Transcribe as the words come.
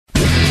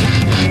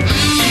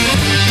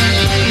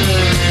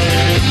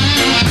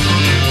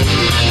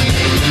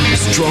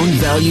Strong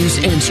values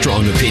and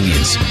strong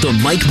opinions. The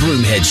Mike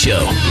Broomhead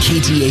Show.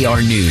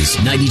 KTAR News,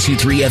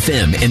 92.3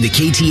 FM, and the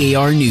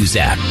KTAR News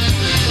app.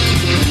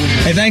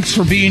 Hey, thanks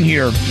for being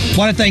here.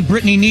 Want to thank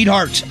Brittany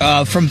Neidhart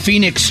from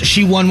Phoenix.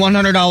 She won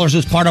 $100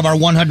 as part of our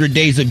 100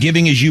 Days of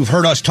Giving, as you've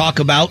heard us talk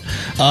about.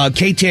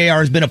 KTAR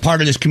has been a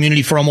part of this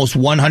community for almost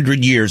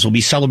 100 years. We'll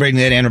be celebrating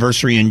that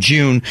anniversary in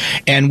June,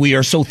 and we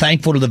are so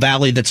thankful to the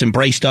Valley that's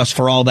embraced us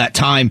for all that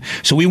time.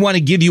 So we want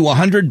to give you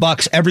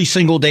 $100 every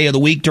single day of the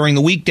week during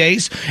the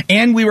weekdays,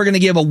 and we were going to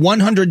give a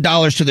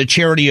 $100 to the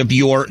charity of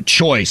your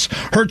choice.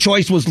 Her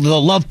choice was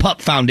the Love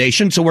Pup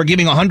Foundation, so we're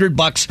giving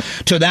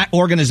 $100 to that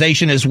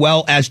organization as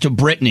well as to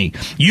Brittany.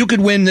 You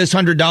could win this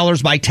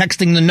 $100 by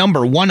texting the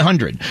number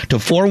 100 to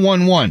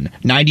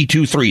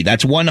 411-923.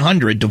 That's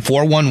 100 to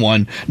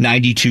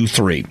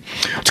 411-923.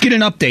 Let's get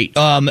an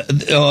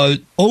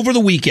update. Over the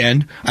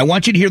weekend, I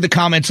want you to hear the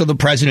comments of the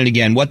president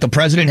again, what the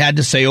president had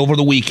to say over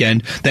the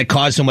weekend that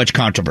caused so much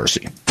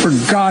controversy. For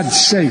God's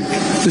sake,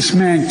 this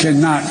man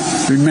cannot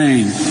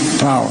remain in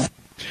power.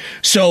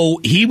 So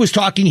he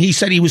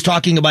said he was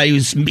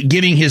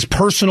giving his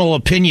personal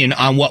opinion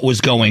on what was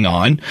going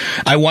on.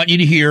 I want you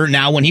to hear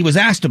now when he was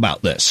asked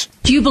about this.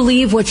 Do you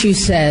believe what you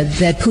said,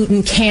 that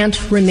Putin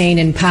can't remain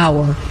in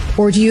power?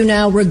 Or do you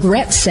now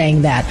regret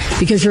saying that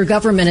because your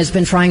government has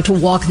been trying to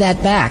walk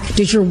that back?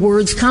 Did your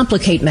words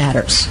complicate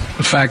matters?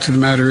 The fact of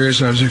the matter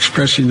is I was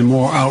expressing the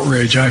moral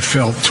outrage I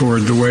felt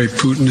toward the way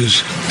Putin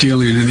is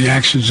dealing in the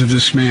actions of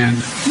this man,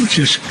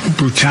 just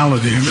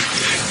brutality of it.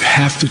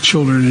 Half the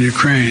children in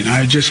Ukraine.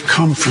 I just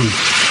come from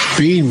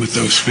being with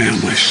those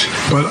families.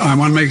 But I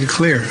want to make it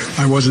clear,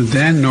 I wasn't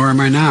then, nor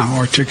am I now,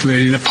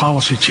 articulating a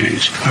policy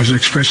change. I was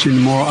expressing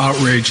the moral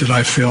outrage that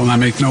I feel, and I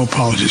make no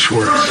apologies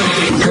for it.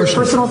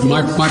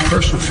 My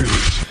personal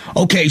feelings.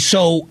 Okay,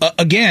 so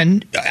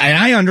again, and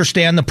I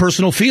understand the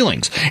personal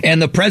feelings,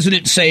 and the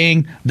president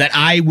saying that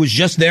I was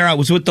just there, I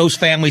was with those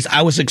families,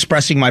 I was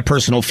expressing my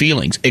personal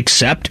feelings,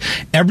 except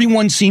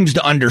everyone seems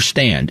to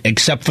understand,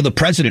 except for the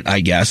president,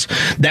 I guess,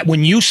 that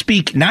when you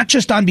speak not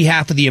just on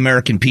behalf of the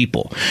American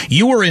people,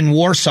 you were in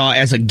Warsaw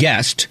as a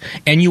guest,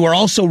 and you are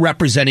also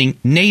representing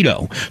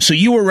NATO. So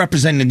you were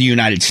representing the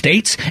United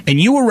States, and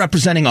you were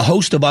representing a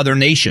host of other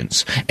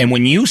nations. And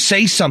when you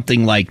say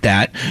something like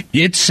that,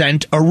 it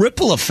sent a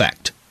ripple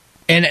effect.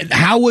 And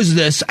how was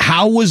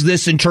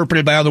this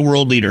interpreted by other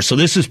world leaders? So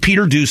this is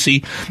Peter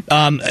Doocy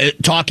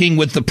talking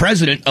with the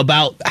president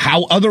about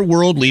how other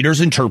world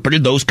leaders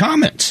interpreted those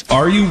comments.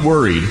 Are you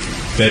worried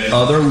that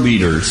other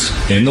leaders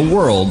in the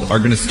world are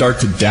going to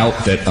start to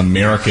doubt that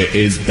America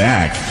is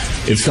back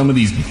if some of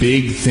these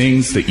big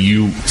things that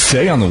you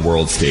say on the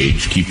world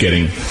stage keep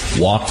getting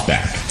walked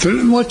back?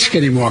 What's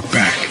getting walked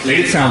back?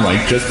 Made it sound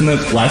like, just in the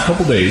last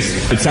couple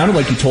days, it sounded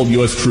like you told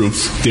U.S.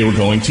 troops they were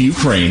going to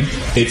Ukraine.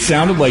 It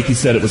sounded like you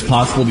said it was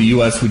possible the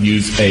U.S. would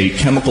use a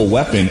chemical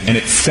weapon, and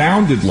it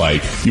sounded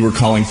like you were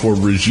calling for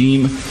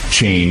regime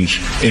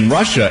change in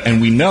Russia, and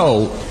we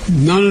know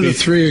none of the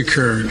three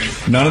occurred.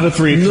 None of the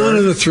three occurred? None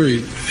of the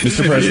three.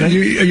 Mr. President?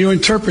 You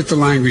interpret the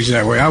language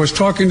that way. I was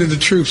talking to the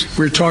troops.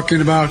 We were talking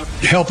about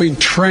helping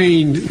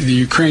train the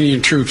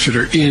Ukrainian troops that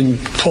are in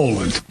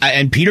Poland.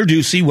 And Peter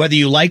Doocy, whether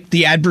you like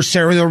the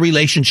adversarial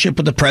relationship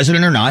with the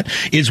president or not,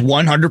 is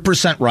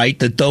 100% right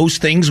that those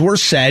things were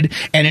said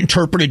and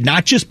interpreted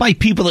not just by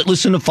people that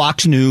listen to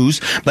Fox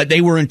News, but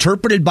they were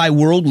interpreted by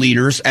world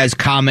leaders as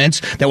comments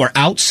that were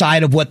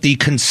outside of what the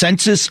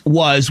consensus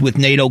was with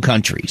NATO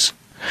countries.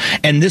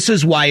 And this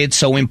is why it's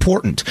so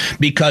important,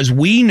 because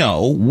we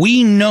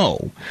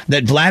know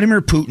that Vladimir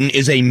Putin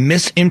is a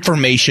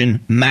misinformation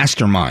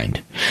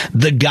mastermind.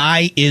 The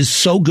guy is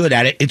so good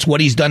at it. It's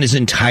what he's done his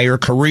entire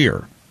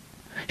career.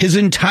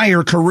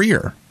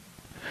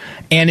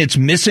 And it's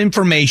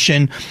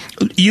misinformation.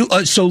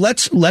 So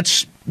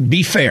let's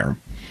be fair.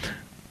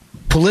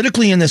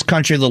 Politically in this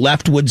country, the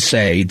left would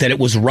say that it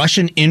was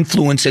Russian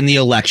influence in the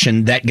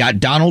election that got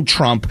Donald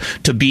Trump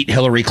to beat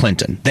Hillary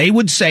Clinton. They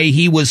would say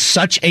he was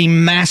such a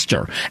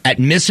master at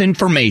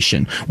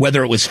misinformation,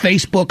 whether it was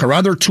Facebook or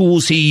other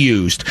tools he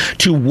used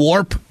to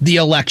warp the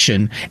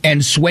election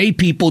and sway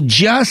people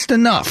just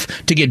enough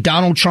to get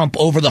Donald Trump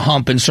over the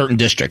hump in certain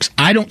districts.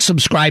 I don't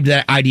subscribe to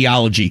that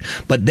ideology,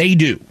 but they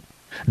do.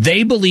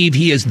 They believe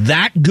he is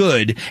that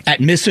good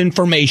at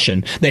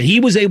misinformation that he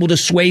was able to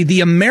sway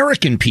the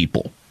American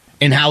people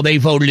in how they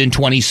voted in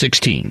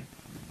 2016.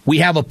 We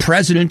have a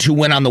president who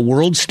went on the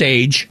world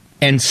stage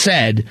and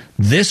said,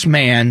 this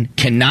man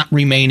cannot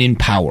remain in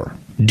power.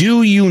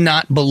 Do you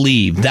not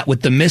believe that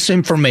with the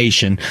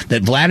misinformation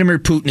that Vladimir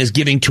Putin is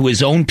giving to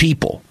his own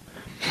people,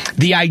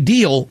 the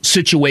ideal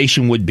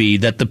situation would be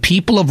that the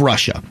people of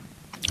Russia,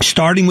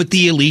 starting with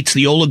the elites,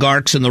 the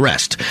oligarchs, and the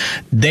rest,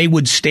 they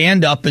would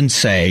stand up and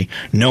say,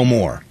 no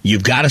more.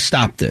 You've got to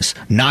stop this.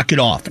 Knock it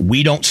off.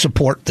 We don't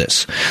support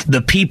this.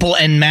 The people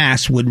en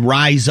masse would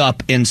rise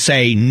up and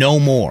say, no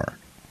more.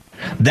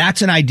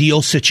 That's an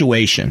ideal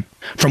situation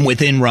from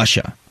within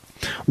Russia.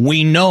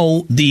 We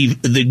know the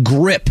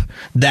grip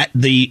that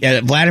the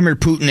Vladimir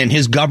Putin and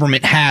his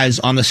government has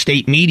on the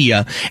state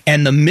media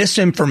and the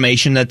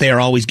misinformation that they are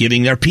always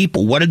giving their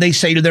people. What did they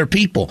say to their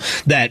people?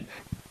 That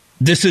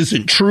This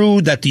isn't true,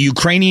 that the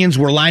Ukrainians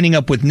were lining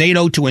up with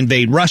NATO to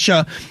invade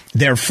Russia.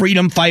 They're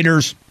freedom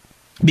fighters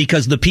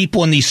because the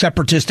people in these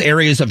separatist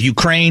areas of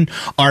Ukraine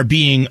are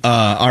being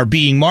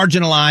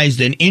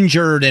marginalized and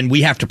injured, and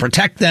we have to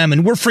protect them,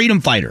 and we're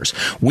freedom fighters.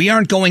 We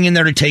aren't going in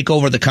there to take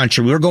over the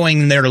country. We're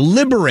going in there to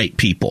liberate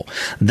people.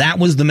 That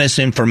was the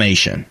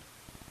misinformation.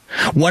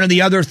 One of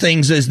the other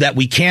things is that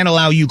we can't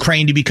allow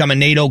Ukraine to become a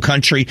NATO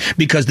country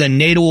because then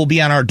NATO will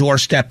be on our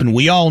doorstep, and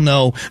we all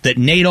know that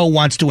NATO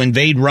wants to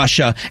invade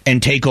Russia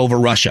and take over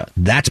Russia.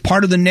 That's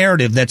part of the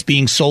narrative that's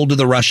being sold to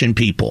the Russian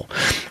people.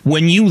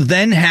 When you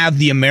then have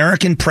the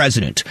American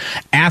president,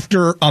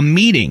 after a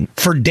meeting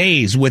for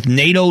days with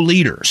NATO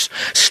leaders,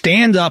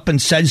 stand up and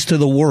says to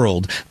the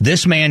world,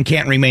 this man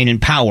can't remain in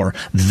power,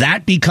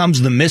 that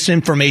becomes the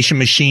misinformation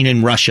machine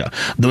in Russia.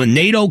 The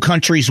NATO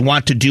countries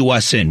want to do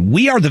us in.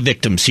 We are the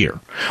victims here.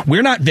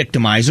 We're not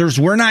victimizers.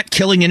 We're not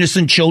killing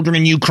innocent children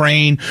in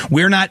Ukraine.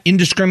 We're not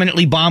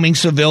indiscriminately bombing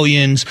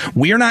civilians.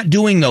 We're not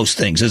doing those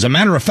things. As a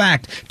matter of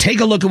fact, take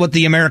a look at what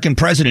the American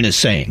president is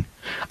saying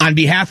on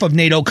behalf of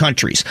NATO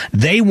countries.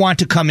 They want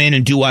to come in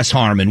and do us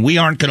harm, and we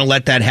aren't going to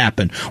let that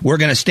happen. We're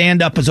going to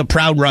stand up as a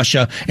proud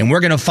Russia, and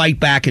we're going to fight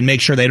back and make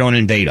sure they don't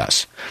invade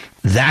us.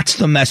 That's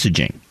the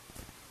messaging.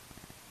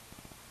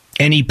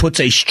 And he puts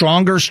a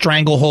stronger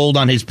stranglehold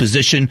on his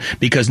position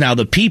because now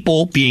the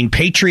people, being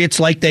patriots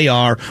like they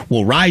are,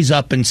 will rise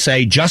up and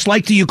say, just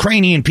like the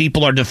Ukrainian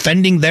people are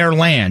defending their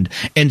land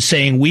and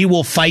saying, we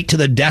will fight to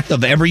the death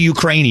of every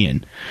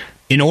Ukrainian.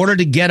 In order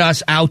to get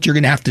us out, you're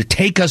going to have to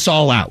take us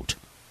all out.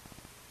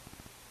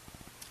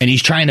 And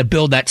he's trying to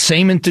build that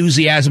same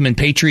enthusiasm and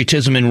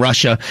patriotism in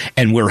Russia,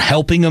 and we're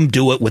helping him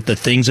do it with the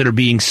things that are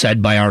being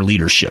said by our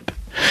leadership.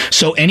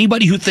 So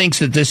anybody who thinks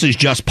that this is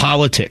just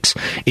politics,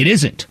 it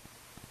isn't.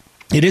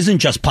 It isn't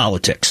just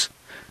politics.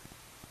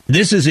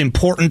 This is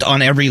important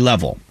on every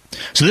level.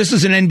 So this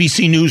is an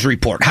NBC News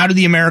report. How do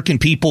the American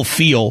people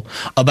feel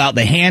about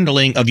the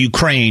handling of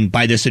Ukraine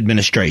by this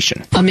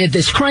administration? Amid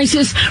this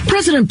crisis,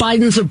 President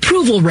Biden's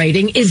approval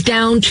rating is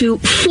down to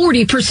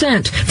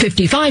 40%.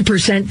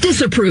 55%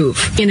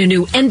 disapprove in a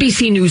new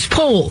NBC News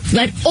poll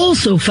that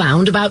also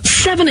found about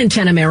 7 in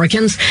 10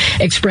 Americans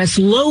express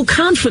low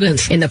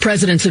confidence in the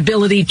president's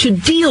ability to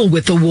deal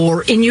with the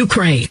war in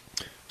Ukraine.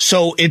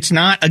 So it's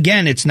not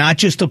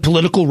just a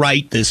political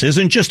right. This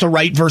isn't just a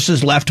right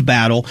versus left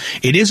battle.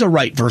 It is a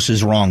right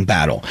versus wrong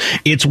battle.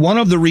 It's one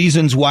of the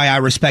reasons why I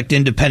respect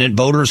independent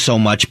voters so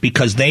much,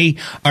 because they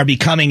are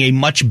becoming a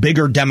much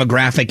bigger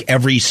demographic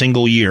every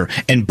single year.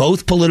 And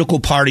both political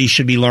parties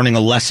should be learning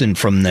a lesson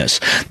from this,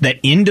 that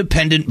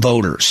independent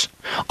voters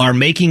are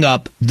making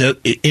up the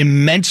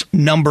immense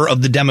number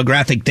of the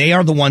demographic. They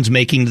are the ones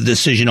making the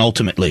decision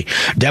ultimately.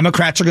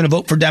 Democrats are going to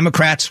vote for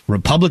Democrats.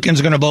 Republicans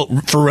are going to vote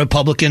for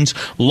Republicans.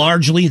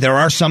 Largely, there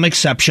are some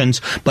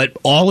exceptions, but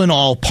all in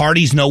all,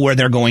 parties know where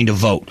they're going to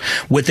vote.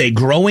 With a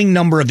growing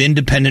number of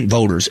independent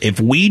voters,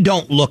 if we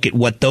don't look at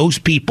what those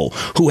people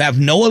who have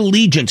no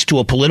allegiance to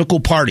a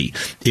political party,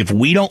 if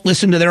we don't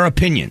listen to their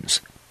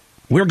opinions,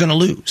 we're going to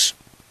lose.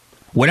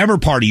 Whatever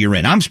party you're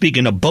in, I'm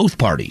speaking of both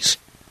parties.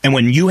 And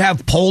when you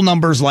have poll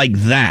numbers like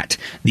that,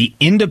 the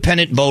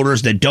independent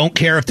voters that don't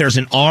care if there's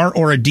an R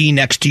or a D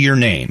next to your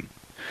name,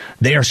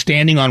 they are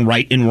standing on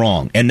right and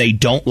wrong, and they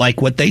don't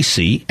like what they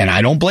see, and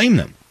I don't blame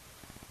them.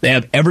 They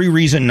have every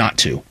reason not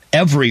to.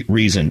 Every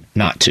reason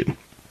not to.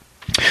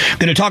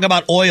 Going to talk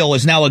about oil.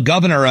 As now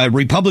a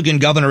Republican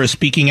governor is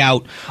speaking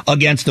out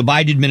against the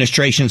Biden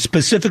administration,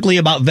 specifically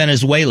about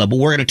Venezuela. But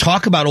we're going to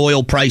talk about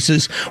oil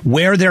prices,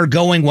 where they're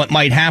going, what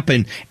might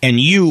happen, and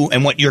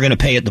what you're going to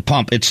pay at the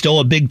pump. It's still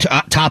a big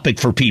topic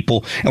for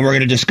people, and we're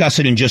going to discuss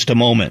it in just a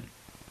moment.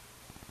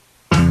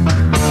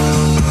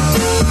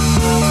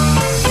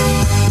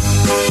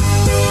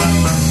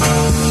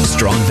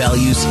 Strong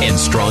values and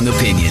strong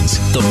opinions.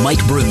 The Mike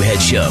Broomhead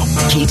Show.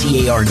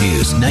 KTAR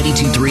News,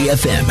 92.3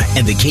 FM,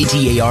 and the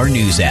KTAR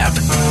News app.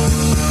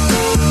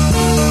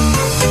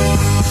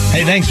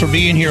 Hey, thanks for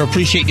being here.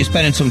 Appreciate you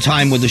spending some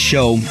time with the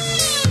show.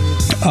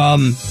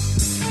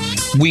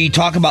 We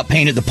talk about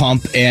pain at the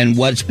pump and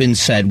what's been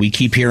said. We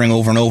keep hearing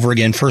over and over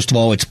again. First of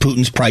all, it's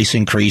Putin's price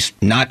increase.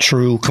 Not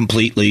true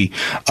completely.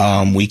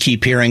 We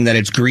keep hearing that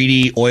it's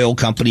greedy oil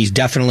companies.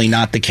 Definitely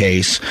not the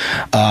case.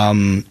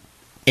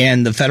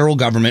 And the federal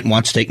government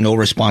wants to take no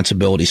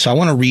responsibility. So I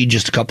want to read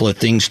just a couple of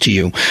things to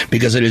you,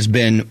 because it has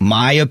been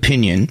my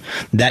opinion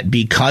that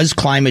because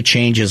climate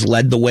change has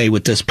led the way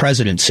with this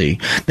presidency,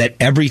 that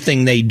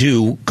everything they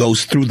do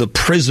goes through the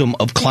prism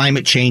of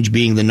climate change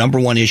being the number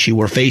one issue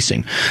we're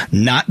facing.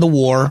 Not the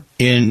war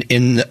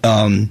in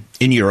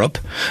Europe,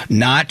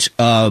 not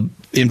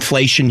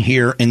inflation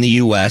here in the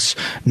U.S.,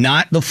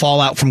 not the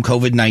fallout from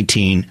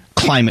COVID-19.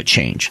 Climate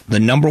change, the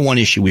number one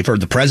issue. We've heard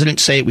the president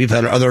say it. We've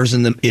had others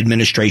in the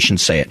administration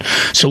say it.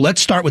 So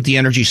let's start with the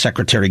Energy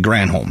Secretary,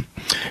 Granholm.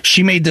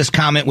 She made this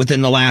comment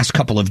within the last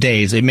couple of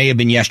days. It may have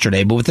been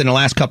yesterday, but within the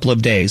last couple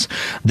of days,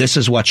 this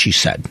is what she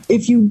said.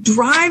 If you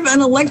drive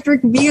an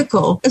electric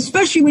vehicle,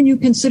 especially when you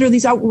consider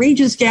these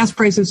outrageous gas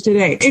prices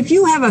today, if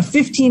you have a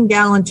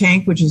 15-gallon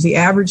tank, which is the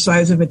average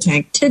size of a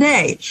tank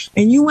today,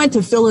 and you went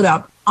to fill it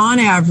up on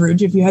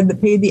average, if you had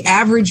paid the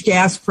average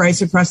gas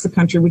price across the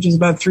country, which is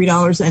about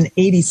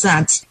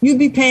 $3.80, you'd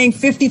be paying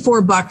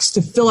 $54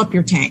 to fill up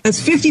your tank. That's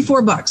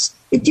 $54.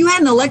 If you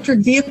had an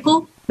electric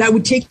vehicle that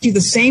would take you the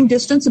same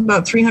distance,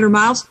 about 300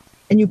 miles,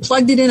 and you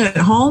plugged it in at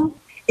home,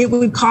 it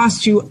would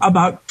cost you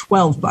about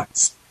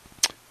 $12.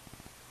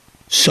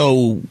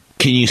 So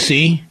can you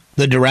see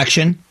the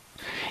direction?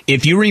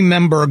 If you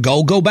remember,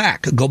 go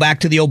back to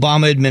the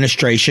Obama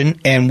administration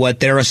and what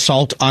their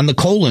assault on the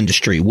coal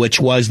industry, which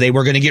was they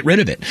were going to get rid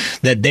of it,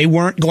 that they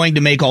weren't going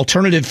to make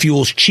alternative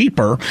fuels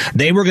cheaper.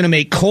 They were going to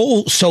make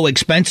coal so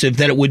expensive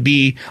that it would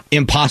be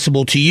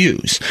impossible to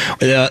use.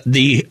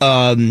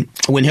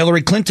 When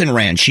Hillary Clinton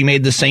ran, she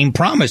made the same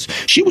promise.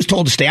 She was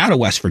told to stay out of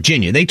West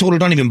Virginia. They told her,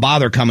 don't even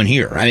bother coming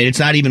here. I mean, it's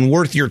not even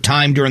worth your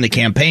time during the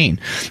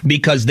campaign,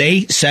 because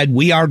they said,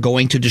 we are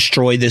going to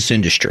destroy this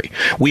industry.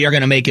 We are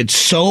going to make it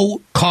so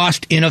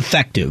cost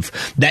ineffective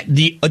that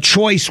a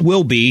choice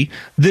will be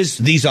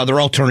these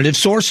other alternative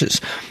sources.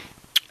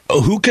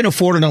 Who can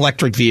afford an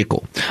electric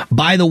vehicle?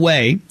 By the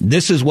way,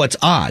 this is what's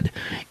odd.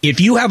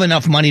 If you have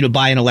enough money to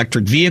buy an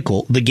electric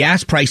vehicle, the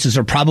gas prices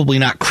are probably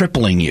not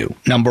crippling you,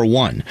 number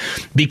one,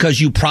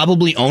 because you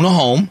probably own a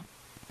home.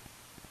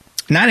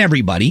 Not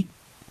everybody,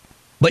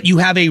 but you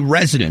have a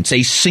residence,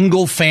 a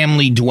single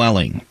family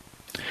dwelling.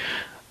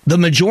 The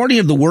majority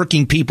of the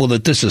working people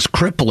that this is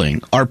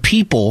crippling are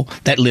people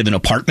that live in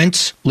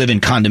apartments, live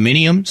in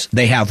condominiums.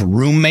 They have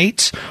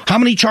roommates. How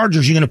many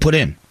chargers are you going to put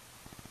in?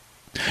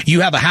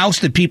 You have a house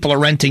that people are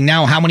renting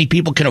now. How many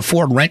people can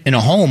afford rent in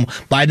a home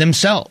by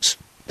themselves?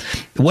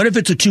 What if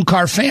it's a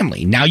 2-car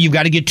family? Now you've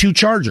got to get 2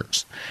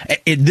 chargers.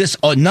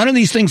 None of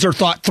these things are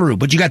thought through,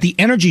 but you got the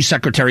energy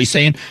secretary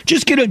saying,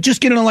 just get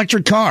an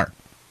electric car.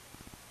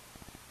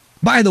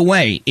 By the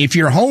way, if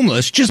you're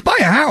homeless, just buy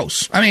a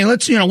house. I mean,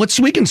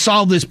 we can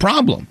solve this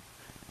problem.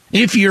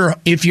 If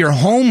you're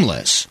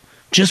homeless,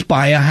 just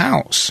buy a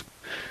house.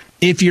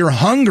 If you're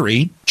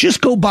hungry,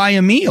 just go buy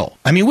a meal.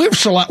 I mean,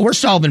 we're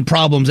solving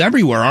problems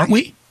everywhere, aren't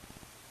we?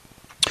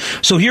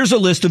 So here's a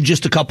list of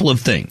just a couple of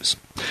things.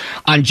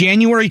 On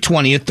January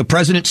 20th, the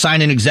president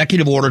signed an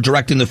executive order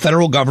directing the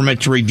federal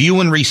government to review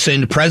and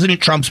rescind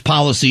President Trump's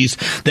policies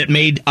that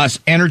made us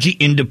energy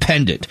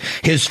independent.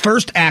 His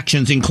first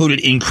actions included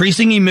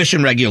increasing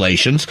emission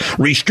regulations,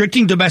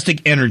 restricting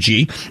domestic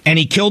energy, and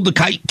he killed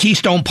the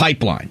Keystone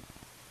Pipeline.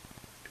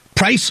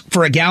 Price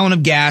for a gallon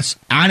of gas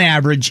on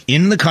average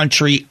in the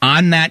country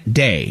on that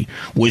day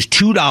was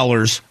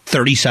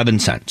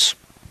 $2.37.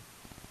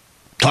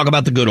 Talk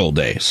about the good old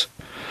days.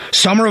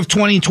 Summer of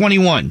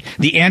 2021,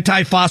 the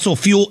anti-fossil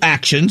fuel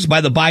actions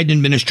by the Biden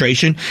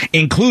administration,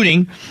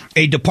 including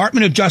a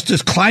Department of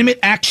Justice climate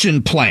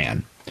action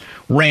plan,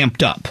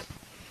 ramped up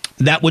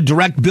that would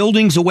direct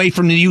buildings away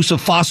from the use of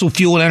fossil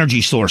fuel and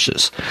energy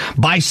sources.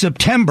 By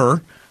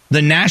September,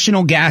 the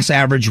national gas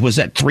average was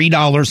at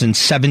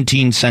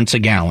 $3.17 a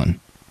gallon.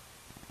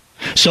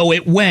 So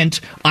it went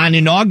on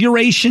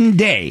Inauguration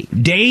Day,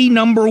 day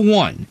number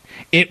 1,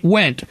 it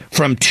went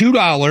from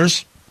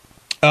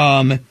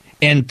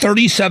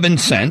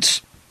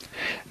 $2.37.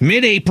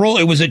 Mid-April,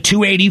 it was at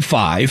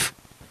 $2.85.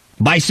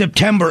 By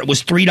September, it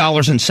was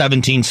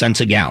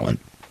 $3.17 a gallon.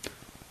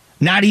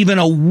 Not even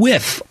a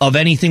whiff of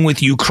anything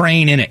with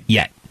Ukraine in it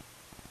yet.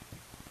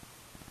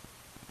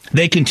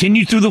 They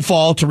continued through the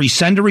fall to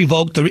rescind or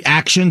revoke the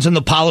actions and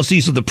the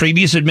policies of the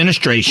previous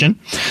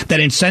administration that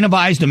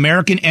incentivized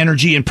American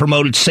energy and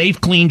promoted safe,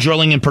 clean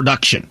drilling and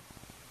production.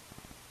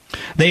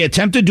 They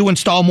attempted to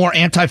install more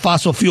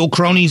anti-fossil fuel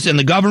cronies in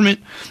the government.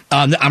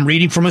 I'm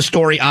reading from a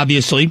story,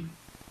 obviously.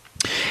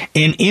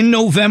 And in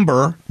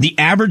November, the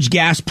average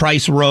gas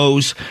price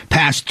rose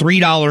past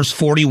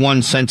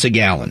 $3.41 a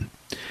gallon.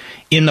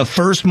 In the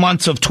first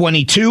months of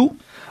 22,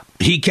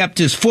 he kept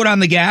his foot on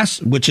the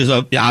gas, which is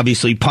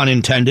obviously pun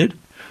intended,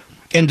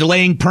 and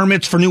delaying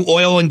permits for new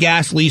oil and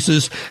gas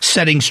leases,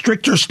 setting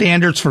stricter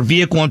standards for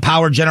vehicle and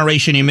power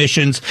generation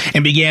emissions,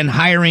 and began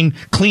hiring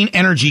Clean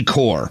Energy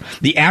Corps.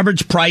 The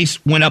average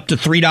price went up to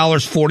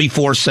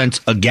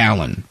 $3.44 a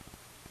gallon.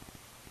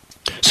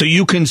 So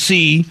you can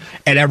see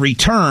at every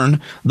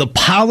turn, the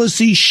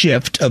policy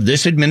shift of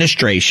this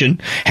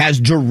administration has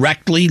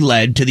directly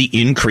led to the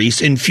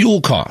increase in fuel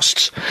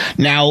costs.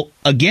 Now,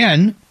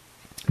 again,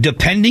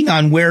 depending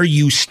on where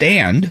you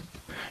stand,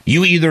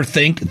 you either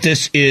think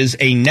this is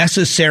a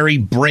necessary,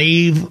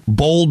 brave,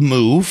 bold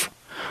move,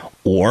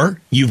 or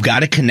you've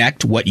got to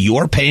connect what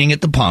you're paying at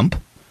the pump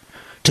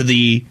to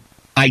the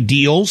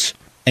ideals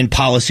and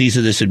policies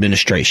of this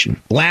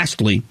administration.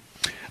 Lastly,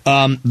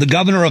 the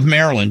governor of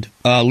Maryland,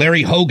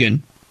 Larry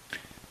Hogan,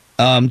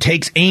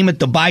 takes aim at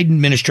the Biden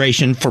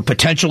administration for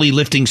potentially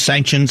lifting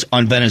sanctions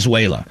on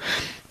Venezuela.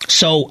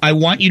 So I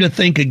want you to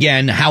think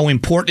again how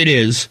important it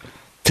is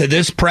to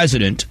this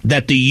president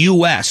that the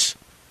U.S.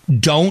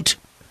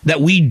 that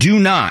we do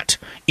not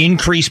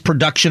increase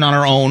production on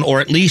our own,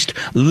 or at least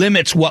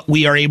limits what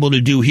we are able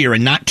to do here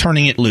and not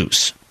turning it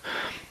loose.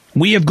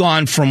 We have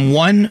gone from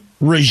one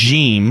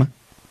regime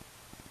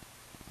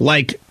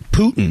like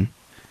Putin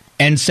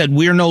and said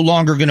we're no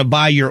longer going to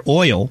buy your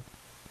oil,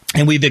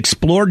 And we've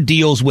explored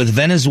deals with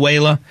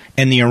Venezuela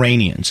and the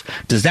Iranians.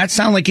 Does that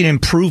sound like an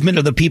improvement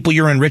of the people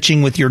you're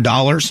enriching with your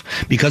dollars?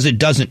 Because it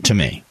doesn't to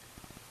me.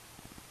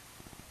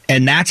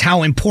 And that's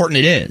how important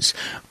it is.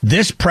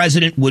 This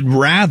president would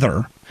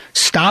rather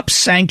stop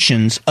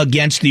sanctions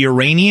against the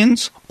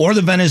Iranians or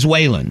the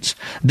Venezuelans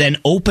than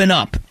open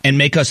up and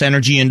make us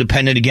energy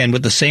independent again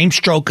with the same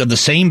stroke of the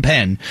same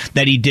pen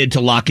that he did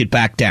to lock it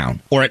back down,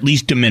 or at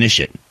least diminish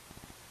it.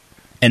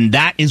 And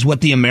that is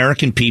what the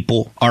American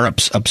people are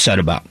upset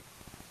about.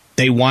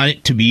 They want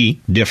it to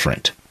be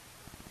different.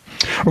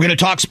 We're going to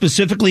talk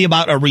specifically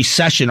about a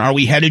recession. Are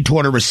we headed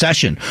toward a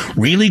recession?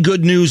 Really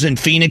good news in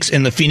Phoenix,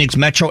 in the Phoenix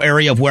metro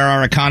area of where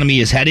our economy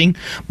is heading.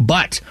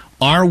 But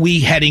are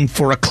we heading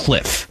for a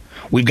cliff?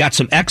 We've got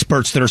some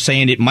experts that are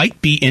saying it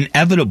might be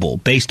inevitable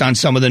based on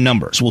some of the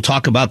numbers. We'll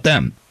talk about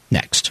them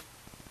next.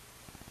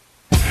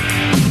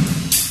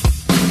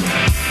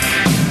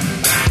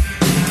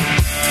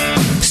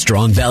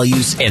 Strong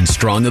values and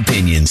strong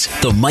opinions.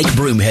 The Mike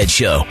Broomhead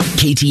Show.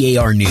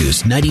 KTAR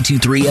News,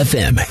 92.3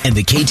 FM, and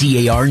the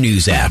KTAR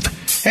News app.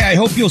 Hey, I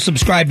hope you'll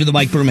subscribe to the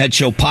Mike Broomhead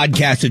Show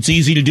podcast. It's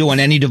easy to do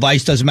on any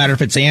device. Doesn't matter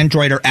if it's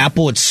Android or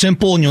Apple. It's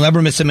simple, and you'll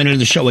never miss a minute of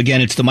the show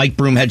again. It's the Mike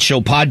Broomhead Show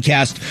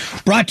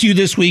podcast, brought to you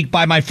this week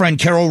by my friend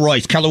Carol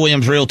Royce, Keller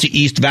Williams Realty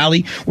East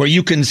Valley, where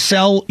you can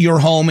sell your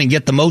home and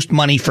get the most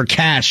money for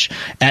cash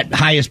at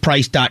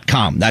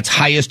highestprice.com. That's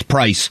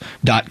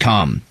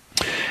highestprice.com.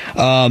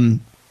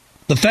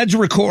 The Fed's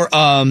record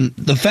on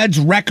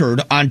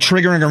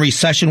triggering a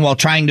recession while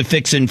trying to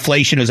fix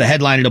inflation is a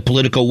headline at a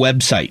Politico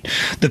website.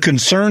 The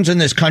concerns in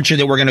this country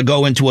that we're going to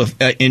go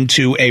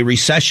into a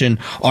recession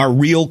are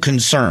real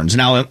concerns.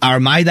 Now,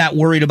 am I that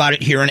worried about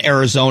it here in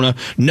Arizona?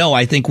 No,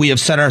 I think we have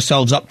set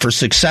ourselves up for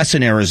success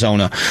in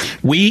Arizona.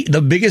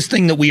 The biggest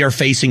thing that we are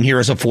facing here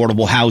is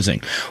affordable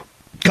housing.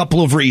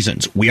 Couple of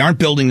reasons. We aren't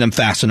building them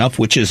fast enough,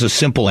 which is a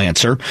simple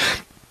answer.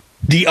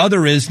 The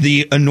other is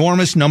the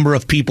enormous number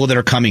of people that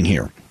are coming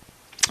here.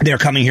 They're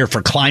coming here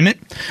for climate.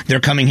 They're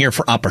coming here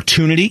for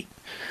opportunity.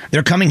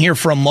 They're coming here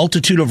for a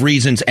multitude of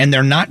reasons, and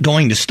they're not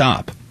going to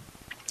stop.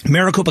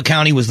 Maricopa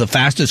County was the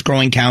fastest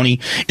growing county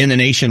in the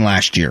nation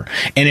last year,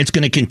 and it's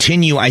going to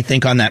continue, I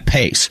think, on that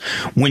pace.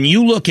 When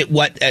you look at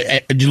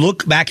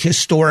look back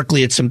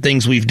historically at some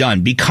things we've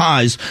done,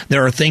 because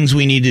there are things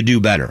we need to do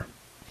better.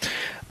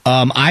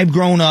 I've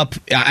grown up,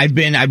 I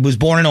was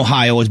born in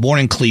Ohio, I was born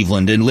in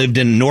Cleveland, and lived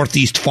in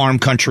northeast farm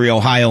country,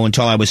 Ohio,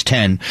 until I was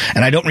 10.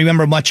 And I don't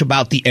remember much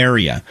about the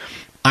area.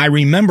 I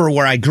remember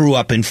where I grew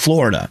up in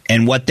Florida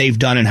and what they've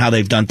done and how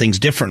they've done things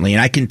differently.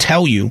 And I can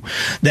tell you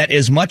that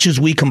as much as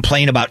we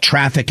complain about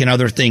traffic and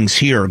other things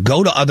here,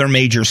 go to other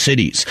major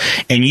cities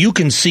and you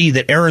can see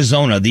that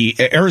the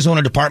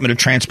Arizona Department of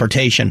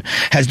Transportation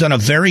has done a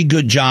very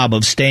good job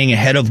of staying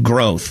ahead of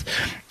growth.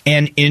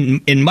 And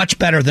in much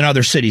better than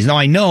other cities. Now,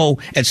 I know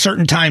at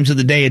certain times of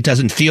the day it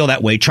doesn't feel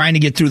that way. Trying to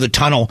get through the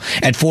tunnel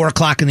at 4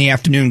 o'clock in the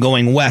afternoon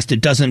going west, it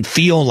doesn't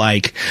feel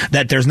like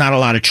that there's not a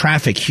lot of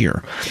traffic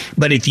here.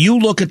 But if you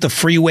look at the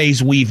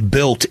freeways we've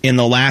built in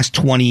the last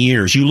 20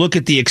 years, you look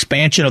at the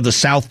expansion of the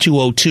South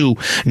 202,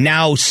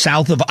 now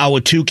south of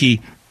Ahwatukee,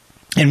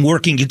 and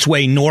working its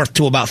way north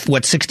to about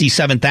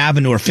 67th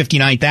Avenue or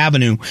 59th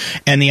Avenue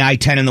and the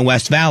I-10 in the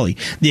West Valley.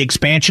 The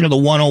expansion of the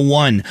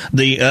 101,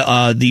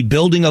 the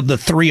building of the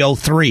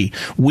 303.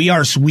 We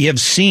have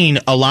seen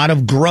a lot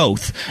of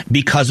growth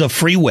because of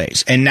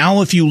freeways. And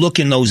now if you look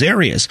in those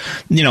areas,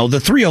 the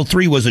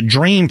 303 was a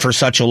dream for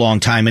such a long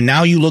time. And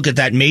now you look at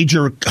that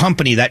major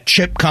company, that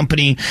chip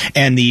company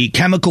and the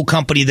chemical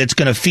company that's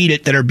going to feed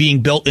it that are being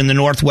built in the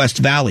Northwest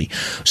Valley.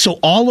 So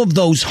all of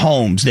those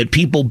homes that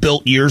people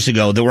built years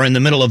ago that were in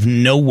the middle of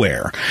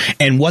nowhere,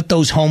 and what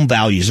those home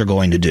values are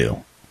going to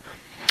do.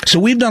 So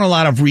we've done a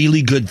lot of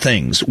really good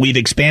things. We've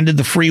expanded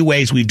the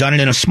freeways. We've done it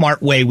in a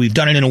smart way. We've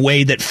done it in a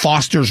way that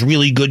fosters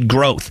really good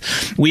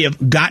growth. We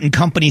have gotten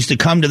companies to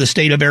come to the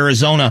state of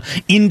Arizona,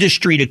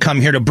 industry to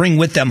come here to bring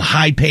with them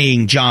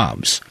high-paying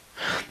jobs.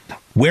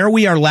 Where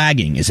we are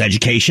lagging is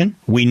education.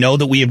 We know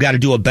that we have got to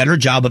do a better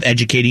job of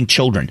educating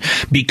children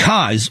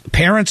because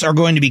parents are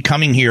going to be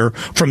coming here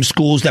from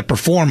schools that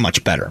perform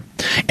much better.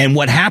 And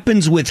what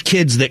happens with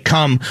kids that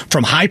come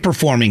from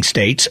high-performing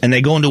states and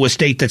they go into a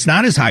state that's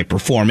not as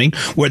high-performing,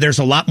 where there's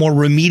a lot more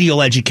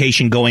remedial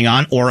education going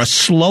on or a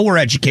slower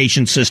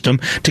education system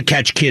to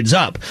catch kids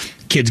up,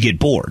 kids get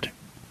bored.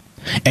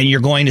 And you're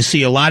going to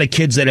see a lot of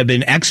kids that have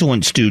been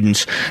excellent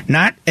students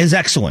not as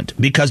excellent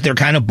because they're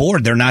kind of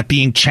bored. They're not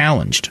being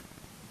challenged.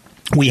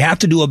 We have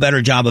to do a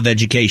better job of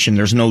education,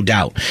 there's no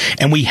doubt.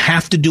 And we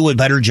have to do a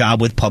better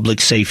job with public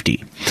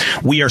safety.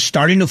 We are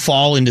starting to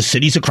fall into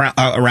cities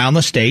around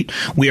the state.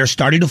 We are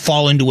starting to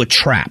fall into a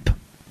trap.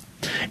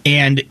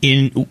 And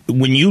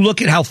when you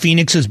look at how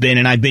Phoenix has been,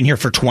 and I've been here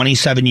for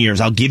 27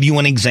 years, I'll give you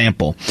an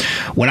example.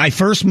 When I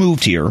first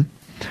moved here,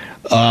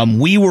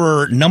 we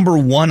were number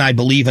one, I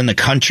believe, in the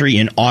country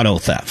in auto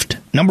theft.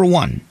 Number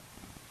one.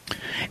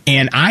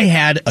 And I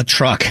had a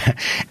truck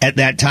at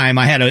that time.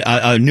 I had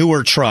a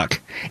newer truck.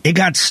 It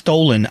got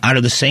stolen out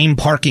of the same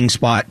parking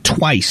spot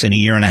twice in a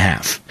year and a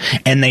half.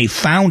 And they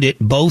found it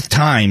both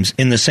times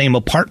in the same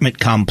apartment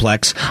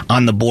complex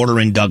on the border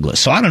in Douglas.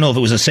 So I don't know if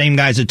it was the same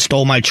guys that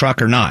stole my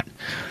truck or not.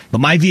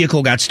 But my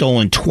vehicle got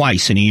stolen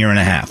twice in a year and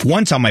a half.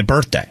 Once on my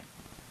birthday.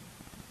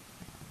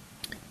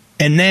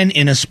 And then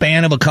in a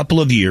span of a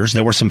couple of years,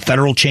 there were some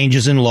federal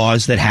changes in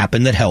laws that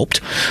happened that helped.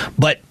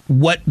 But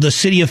what the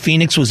city of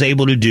Phoenix was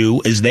able to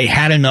do is they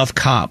had enough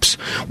cops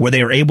where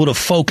they were able to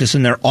focus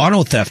in their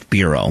auto theft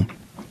bureau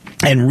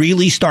and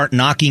really start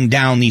knocking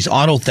down these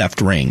auto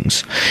theft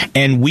rings.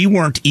 And we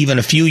weren't even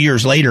a few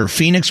years later,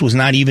 Phoenix was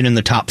not even in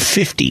the top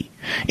 50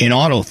 in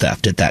auto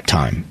theft at that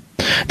time.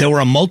 There were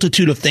a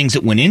multitude of things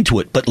that went into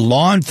it, but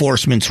law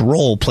enforcement's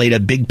role played a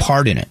big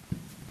part in it.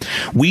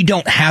 We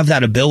don't have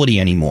that ability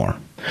anymore.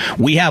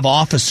 We have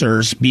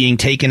officers being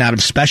taken out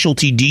of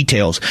specialty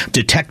details,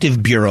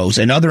 detective bureaus,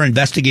 and other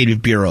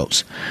investigative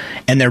bureaus,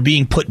 and they're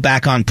being put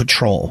back on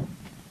patrol.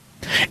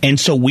 And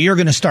so we are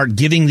going to start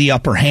giving the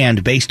upper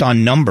hand based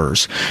on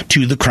numbers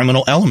to the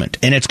criminal element.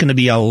 And it's going to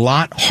be a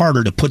lot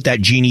harder to put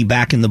that genie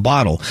back in the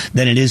bottle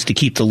than it is to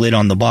keep the lid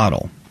on the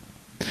bottle.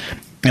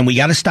 And we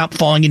got to stop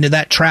falling into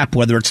that trap,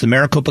 whether it's the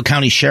Maricopa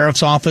County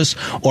Sheriff's Office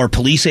or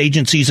police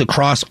agencies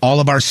across all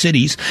of our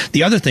cities.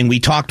 The other thing, we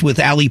talked with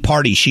Allie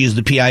Party. She is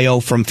the PIO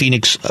from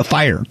Phoenix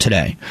Fire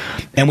today.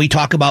 And we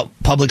talk about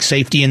public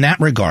safety in that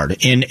regard,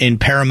 in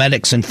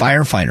paramedics and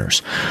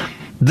firefighters.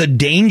 The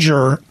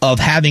danger of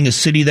having a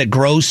city that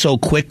grows so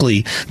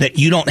quickly that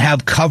you don't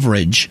have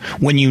coverage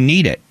when you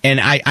need it.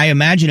 And I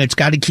imagine it's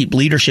got to keep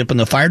leadership in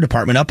the fire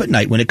department up at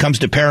night when it comes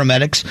to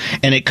paramedics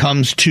and it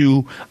comes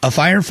to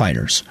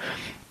firefighters.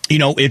 You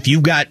know, if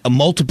you've got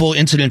multiple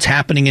incidents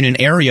happening in an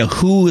area,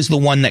 who is the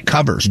one that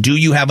covers? Do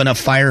you have enough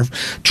fire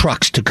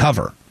trucks to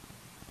cover?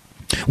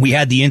 We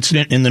had the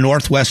incident in the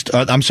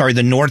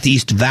the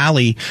Northeast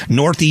Valley,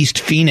 Northeast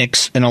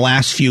Phoenix in the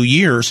last few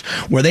years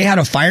where they had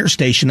a fire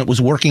station that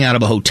was working out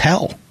of a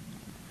hotel.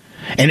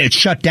 And it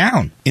shut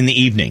down in the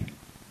evening,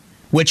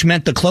 which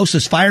meant the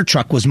closest fire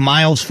truck was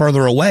miles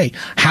further away.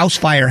 House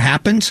fire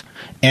happens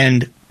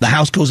and the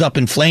house goes up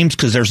in flames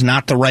because there's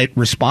not the right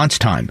response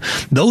time.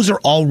 Those are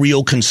all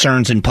real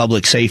concerns in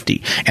public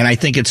safety. And I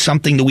think it's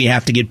something that we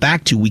have to get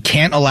back to. We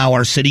can't allow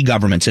our city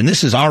governments, and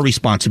this is our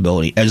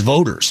responsibility as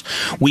voters,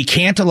 we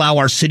can't allow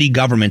our city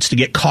governments to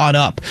get caught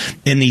up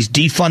in these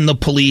defund the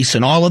police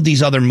and all of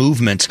these other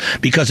movements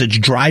because it's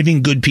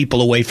driving good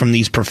people away from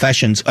these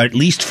professions, or at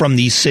least from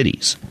these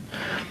cities.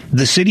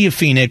 The city of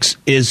Phoenix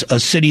is a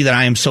city that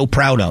I am so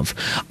proud of.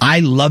 I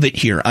love it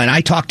here. And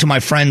I talk to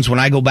my friends when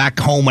I go back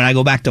home, when I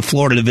go back to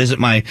Florida to visit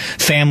my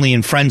family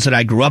and friends that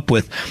I grew up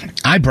with.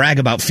 I brag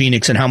about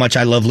Phoenix and how much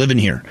I love living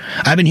here.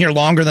 I've been here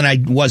longer than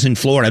I was in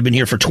Florida. I've been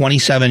here for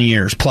 27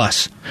 years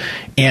plus.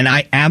 And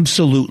I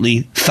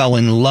absolutely fell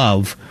in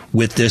love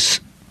with this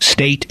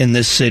state and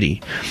this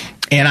city.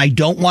 And I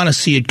don't want to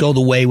see it go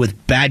the way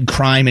with bad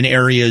crime in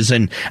areas.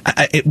 And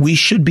we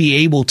should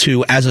be able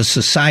to, as a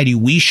society,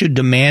 we should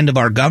demand of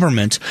our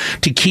government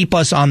to keep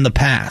us on the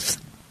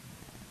path.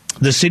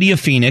 The city of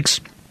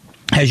Phoenix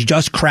has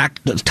just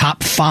cracked the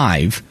top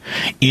 5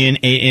 in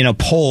a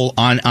poll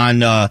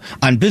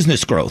on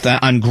business growth,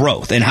 on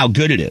growth and how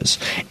good it is.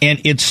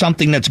 And it's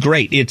something that's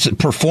great. It's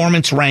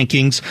performance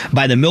rankings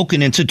by the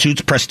Milken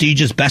Institute's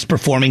prestigious best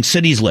performing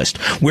cities list.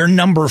 We're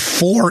number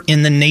 4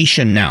 in the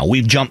nation now.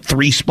 We've jumped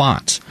 3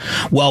 spots.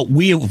 Well,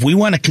 if we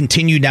want to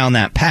continue down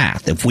that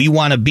path, if we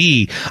want to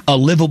be a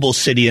livable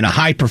city and a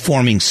high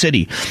performing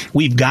city,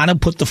 we've got to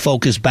put the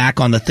focus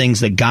back on the things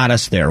that got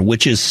us there,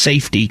 which is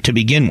safety to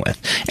begin with.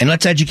 And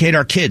let's educate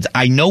our kids.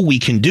 I know we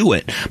can do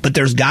it, but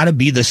there's got to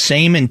be the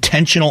same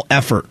intentional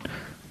effort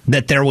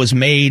that there was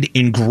made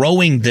in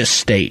growing this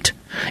state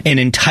and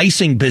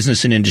enticing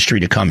business and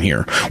industry to come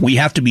here. We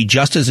have to be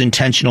just as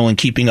intentional in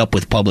keeping up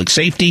with public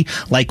safety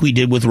like we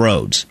did with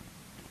roads.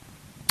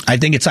 I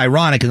think it's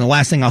ironic, and the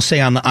last thing I'll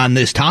say on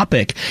this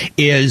topic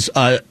is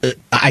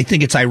I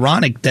think it's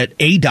ironic that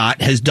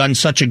ADOT has done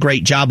such a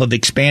great job of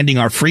expanding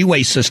our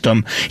freeway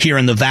system here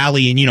in the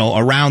valley and,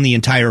 around the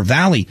entire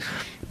valley.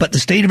 But the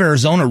state of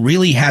Arizona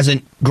really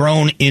hasn't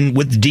grown in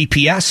with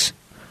DPS.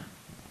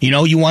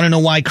 You want to know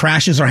why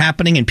crashes are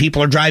happening and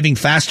people are driving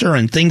faster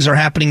and things are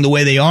happening the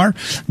way they are?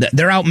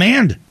 They're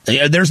outmanned.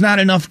 There's not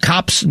enough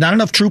cops, not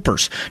enough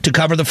troopers to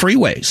cover the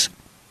freeways.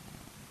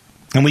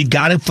 And we've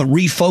got to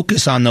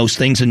refocus on those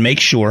things and make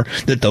sure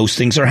that those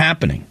things are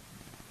happening.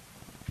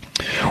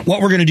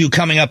 What we're going to do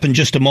coming up in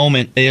just a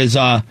moment is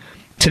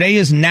today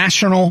is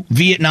National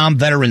Vietnam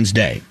Veterans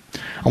Day.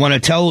 I want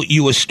to tell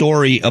you a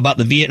story about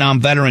the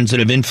Vietnam veterans that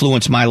have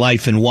influenced my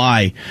life and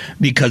why,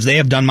 because they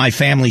have done my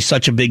family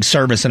such a big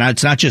service. And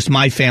it's not just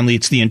my family,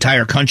 it's the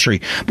entire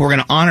country. But we're going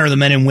to honor the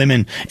men and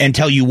women and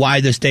tell you why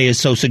this day is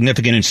so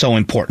significant and so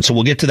important. So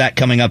we'll get to that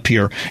coming up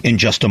here in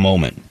just a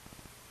moment.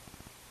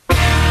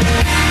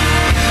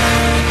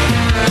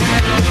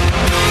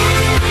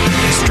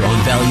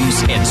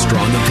 values, and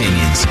strong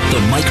opinions. The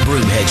Mike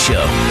Broomhead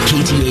Show.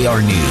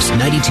 KTAR News,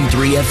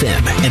 92.3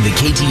 FM, and the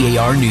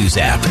KTAR News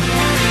app.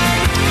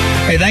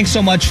 Hey, thanks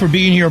so much for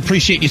being here.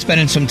 Appreciate you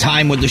spending some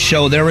time with the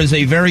show. There is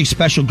a very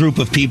special group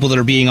of people that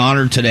are being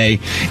honored today.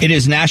 It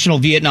is National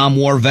Vietnam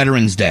War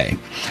Veterans Day.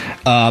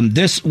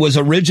 This was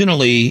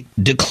originally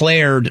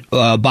declared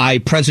by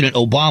President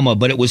Obama,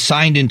 but it was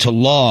signed into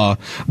law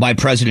by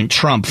President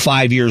Trump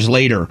 5 years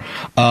later.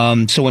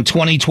 So in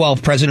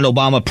 2012, President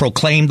Obama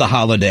proclaimed the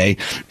holiday,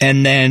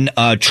 and then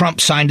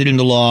Trump signed it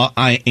into law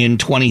in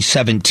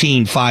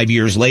 2017, 5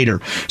 years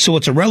later. So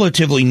it's a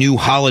relatively new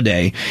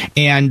holiday,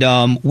 and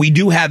we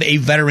do have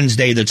a Veterans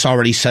Day that's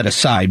already set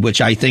aside,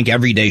 which I think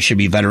every day should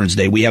be Veterans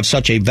Day. We have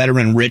such a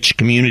veteran-rich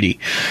community.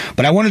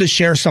 But I wanted to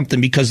share something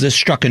because this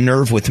struck a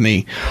nerve with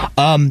me.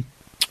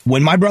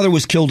 When my brother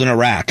was killed in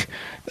Iraq,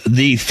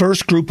 the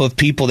first group of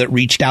people that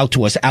reached out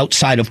to us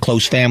outside of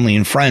close family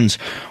and friends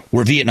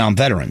were Vietnam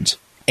veterans.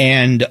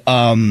 And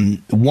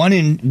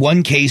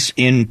one case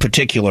in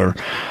particular,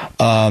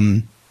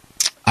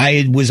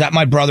 I was at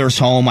my brother's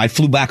home. I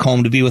flew back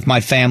home to be with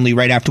my family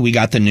right after we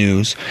got the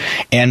news.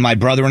 And my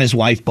brother and his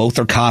wife, both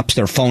are cops.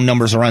 Their phone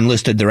numbers are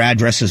unlisted. Their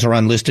addresses are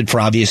unlisted for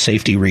obvious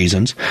safety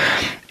reasons.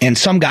 And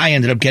some guy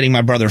ended up getting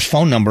my brother's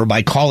phone number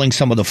by calling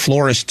some of the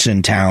florists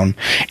in town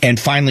and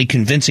finally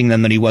convincing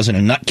them that he wasn't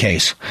a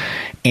nutcase.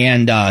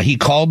 And he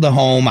called the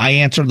home. I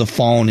answered the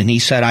phone, and he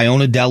said, I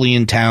own a deli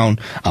in town.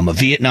 I'm a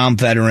Vietnam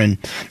veteran,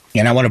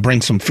 and I want to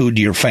bring some food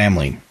to your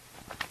family.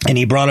 And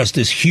he brought us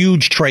this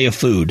huge tray of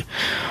food.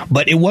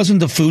 But it wasn't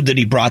the food that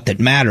he brought that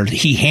mattered.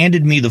 He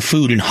handed me the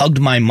food and hugged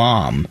my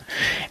mom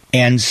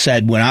and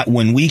said,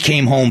 when we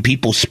came home,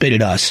 people spit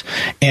at us.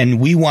 And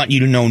we want you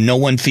to know no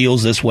one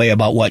feels this way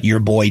about what your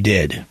boy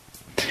did.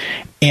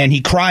 And he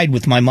cried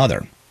with my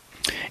mother.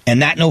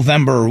 And that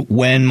November,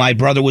 when my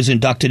brother was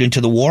inducted into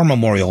the War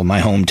Memorial in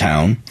my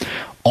hometown,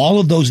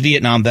 all of those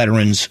Vietnam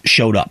veterans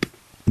showed up.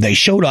 They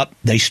showed up.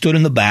 They stood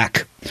in the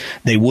back.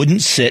 They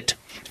wouldn't sit.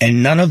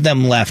 And none of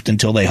them left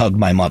until they hugged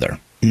my mother.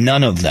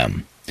 None of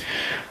them.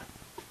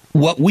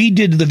 What we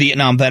did to the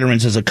Vietnam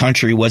veterans as a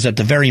country was, at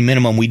the very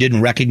minimum, we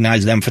didn't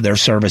recognize them for their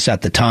service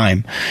at the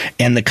time.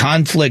 And the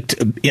conflict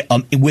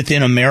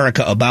within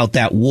America about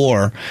that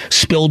war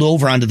spilled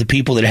over onto the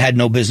people that it had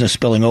no business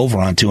spilling over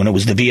onto, and it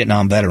was the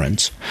Vietnam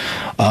veterans.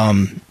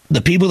 The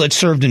people that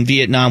served in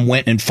Vietnam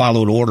went and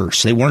followed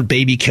orders. They weren't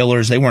baby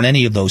killers. They weren't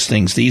any of those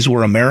things. These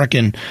were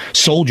American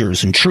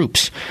soldiers and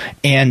troops.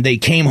 And they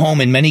came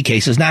home in many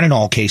cases, not in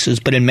all cases,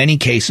 but in many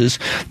cases,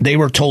 they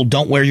were told,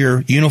 don't wear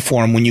your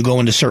uniform when you go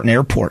into certain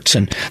airports.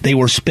 And they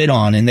were spit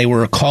on, and they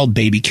were called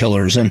baby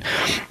killers. And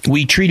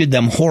we treated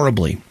them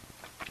horribly.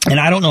 And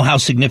I don't know how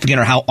significant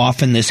or how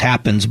often this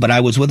happens, but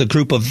I was with a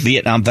group of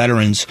Vietnam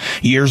veterans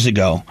years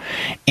ago.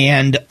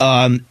 And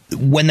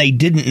when they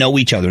didn't know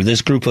each other,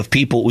 this group of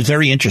people, it was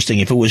very interesting.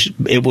 If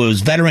it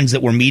was veterans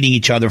that were meeting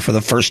each other for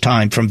the first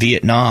time from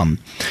Vietnam,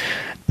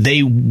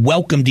 they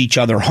welcomed each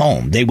other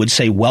home. They would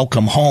say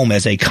welcome home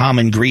as a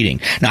common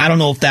greeting. Now, I don't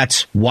know if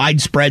that's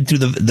widespread through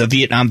the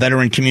Vietnam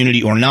veteran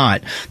community or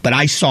not, but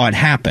I saw it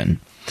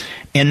happen.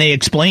 And they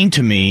explained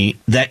to me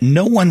that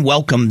no one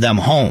welcomed them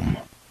home.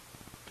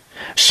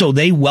 So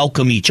they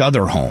welcome each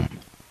other home.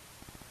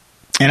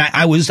 And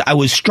I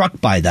was struck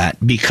by that,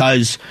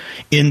 because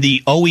in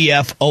the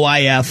OEF,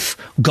 OIF,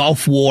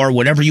 Gulf War,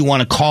 whatever you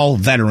want to call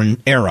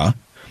veteran era,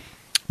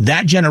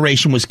 that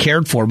generation was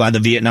cared for by the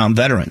Vietnam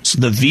veterans.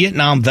 The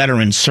Vietnam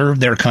veterans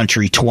served their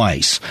country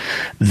twice.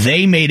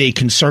 They made a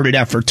concerted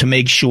effort to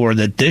make sure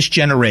that this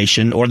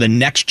generation, or the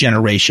next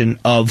generation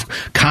of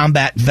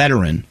combat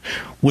veteran,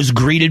 was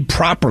greeted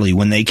properly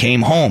when they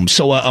came home.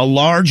 So a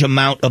large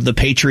amount of the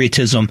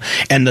patriotism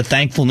and the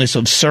thankfulness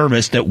of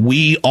have that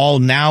we all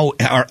now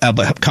have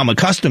become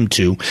accustomed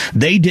to,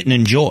 they didn't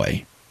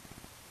enjoy.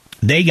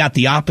 They got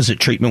the opposite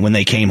treatment when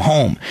they came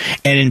home.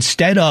 And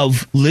instead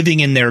of living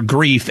in their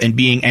grief and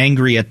being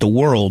angry at the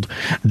world,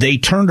 they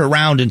turned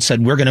around and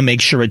said, we're going to make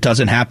sure it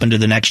doesn't happen to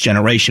the next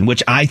generation,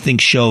 which I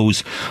think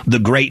shows the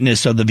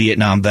greatness of the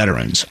Vietnam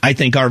veterans. I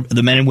think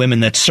the men and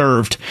women that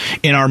served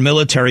in our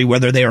military,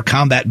 whether they are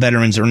combat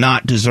veterans or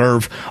not,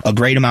 deserve a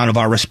great amount of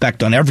our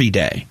respect on every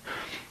day.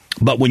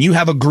 But when you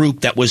have a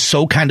group that was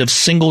so kind of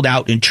singled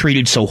out and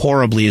treated so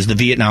horribly as the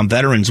Vietnam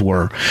veterans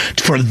were,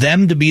 for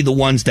them to be the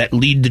ones that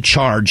lead the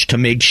charge to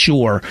make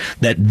sure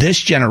that this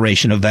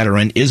generation of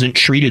veteran isn't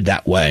treated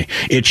that way,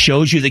 it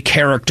shows you the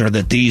character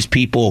that these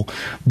people,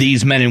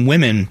 these men and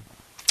women,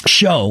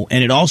 show.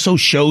 And it also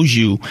shows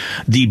you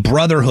the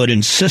brotherhood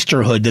and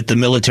sisterhood that the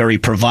military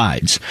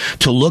provides,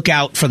 to look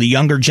out for the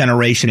younger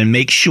generation and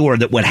make sure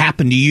that what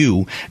happened to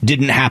you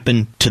didn't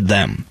happen to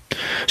them.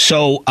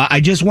 So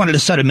I just wanted to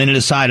set a minute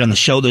aside on the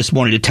show this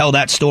morning to tell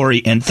that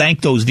story and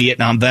thank those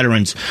Vietnam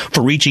veterans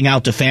for reaching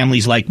out to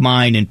families like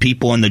mine and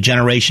people in the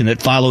generation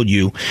that followed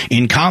you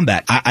in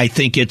combat. I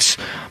think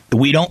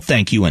we don't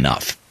thank you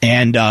enough.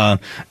 And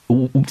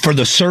for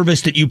the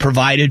service that you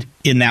provided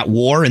in that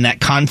war, in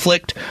that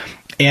conflict,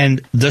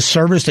 and the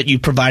service that you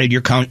provided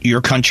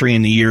your country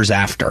in the years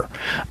after.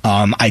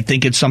 I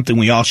think it's something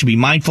we all should be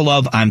mindful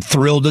of. I'm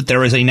thrilled that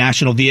there is a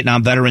National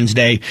Vietnam Veterans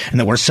Day and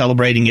that we're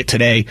celebrating it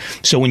today.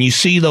 So when you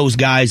see those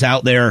guys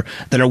out there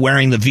that are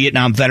wearing the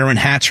Vietnam veteran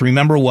hats,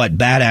 remember what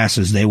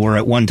badasses they were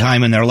at one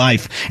time in their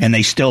life, and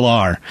they still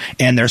are,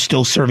 and they're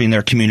still serving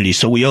their community.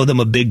 So we owe them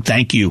a big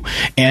thank you.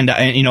 And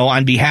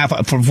on behalf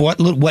of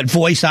what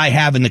voice I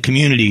have in the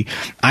community,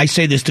 I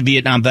say this to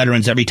Vietnam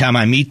veterans every time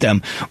I meet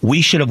them.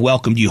 We should have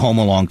welcomed you home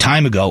a long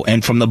time ago,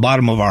 and from the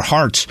bottom of our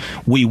hearts,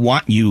 we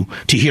want you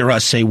to hear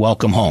us say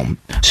welcome home.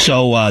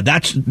 So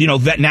that's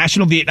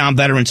National Vietnam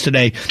Veterans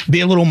Today.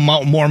 Be a little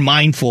more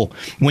mindful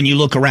when you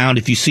look around.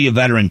 If you see a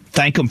veteran,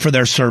 thank them for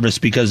their service,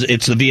 because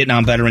it's the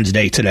Vietnam Veterans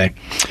Day today.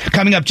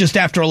 Coming up just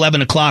after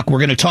 11 o'clock, we're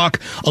going to talk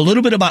a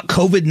little bit about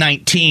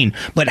COVID-19,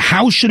 but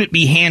how should it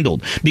be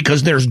handled?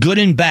 Because there's good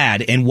and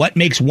bad, and what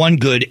makes one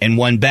good and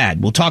one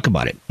bad. We'll talk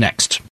about it next.